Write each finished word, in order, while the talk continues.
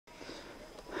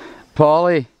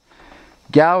Paulie,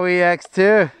 Gaui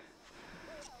X2,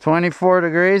 24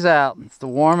 degrees out. It's the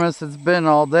warmest it's been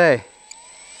all day.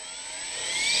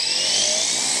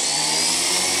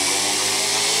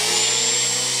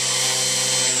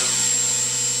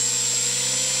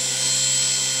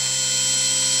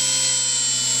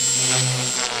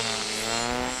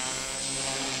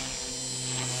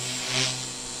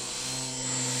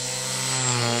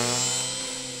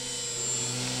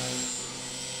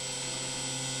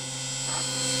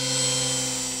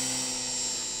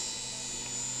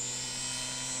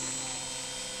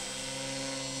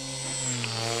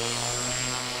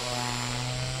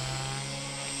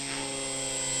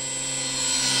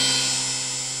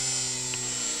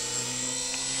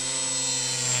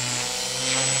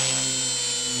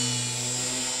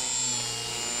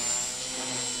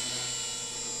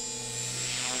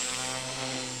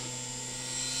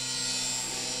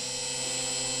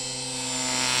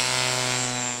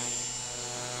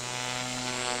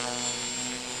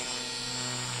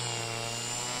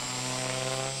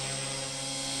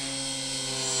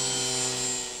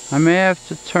 I may have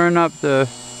to turn up the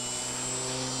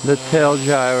tail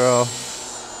gyro.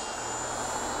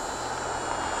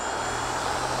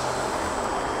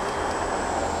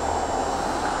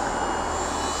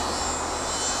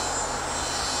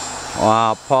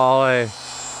 Wow, Paulie.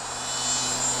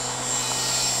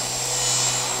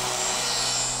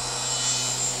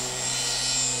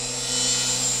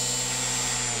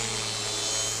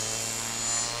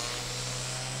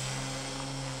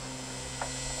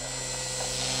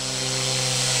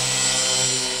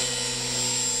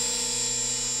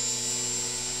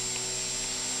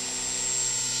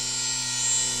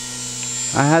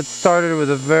 I had started with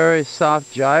a very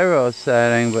soft gyro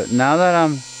setting, but now that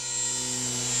I'm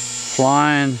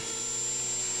flying,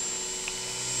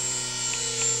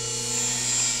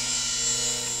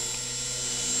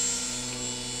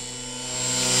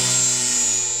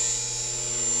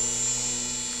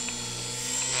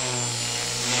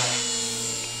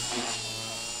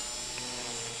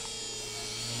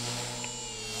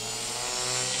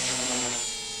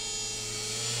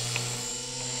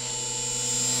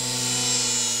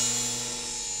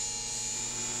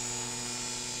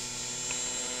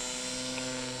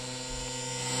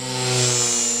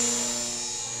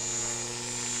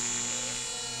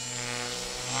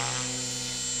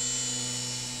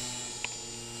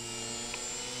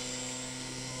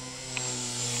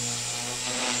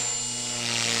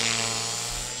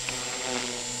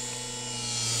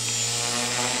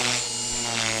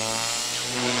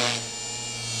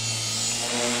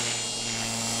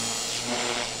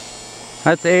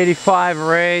 that's 85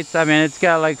 rates. I mean, it's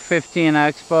got like 15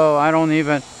 expo. I don't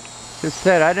even, just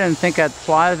said, I didn't think I'd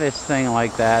fly this thing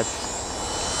like that.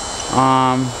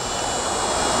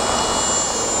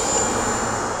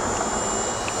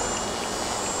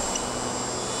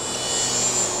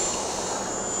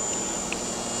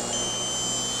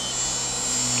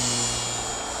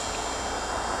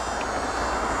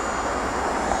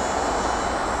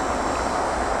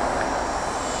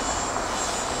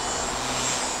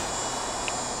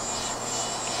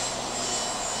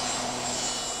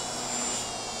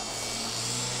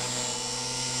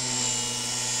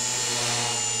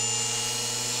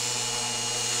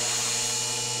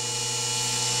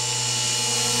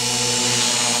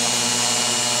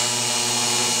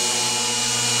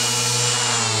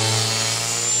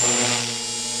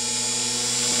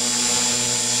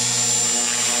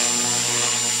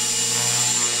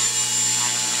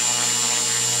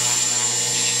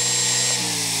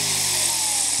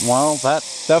 Well, that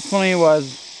definitely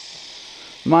was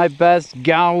my best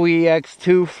Gaui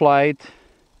X2 flight.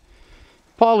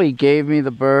 Paulie gave me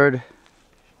the bird.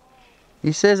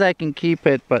 He says I can keep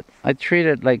it, but I treat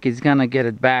it like he's gonna get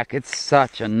it back. It's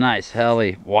such a nice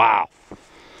heli. Wow.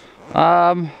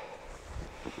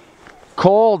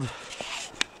 Cold.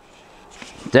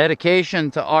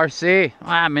 Dedication to RC.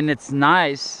 I mean, it's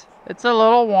nice. It's a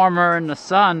little warmer in the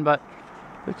sun, but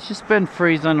it's just been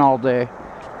freezing all day.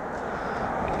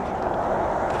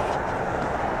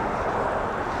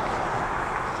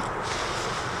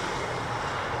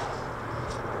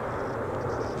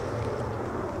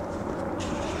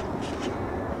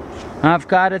 I've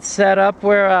got it set up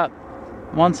where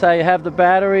once I have the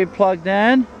battery plugged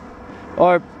in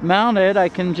or mounted, I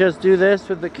can just do this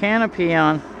with the canopy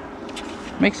on.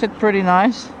 Makes it pretty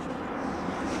nice.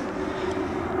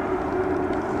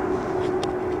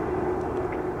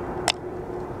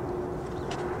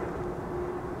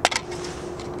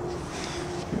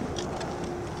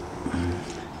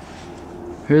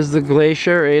 Here's the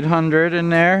Glacier 800 in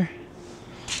there.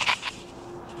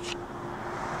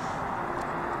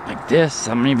 like this.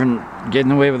 I'm even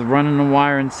getting away with running the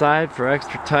wire inside for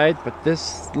extra tight, but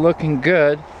this is looking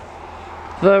good.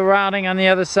 The routing on the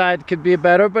other side could be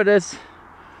better, but it's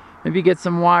maybe get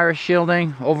some wire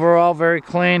shielding. Overall, very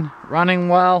clean, running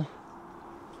well.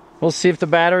 We'll see if the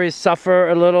batteries suffer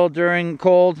a little during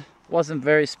cold. Wasn't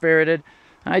very spirited.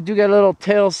 I do get a little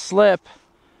tail slip.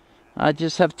 I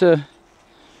just have to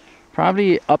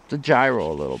probably up the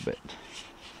gyro a little bit.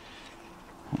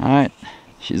 All right,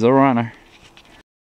 she's a runner.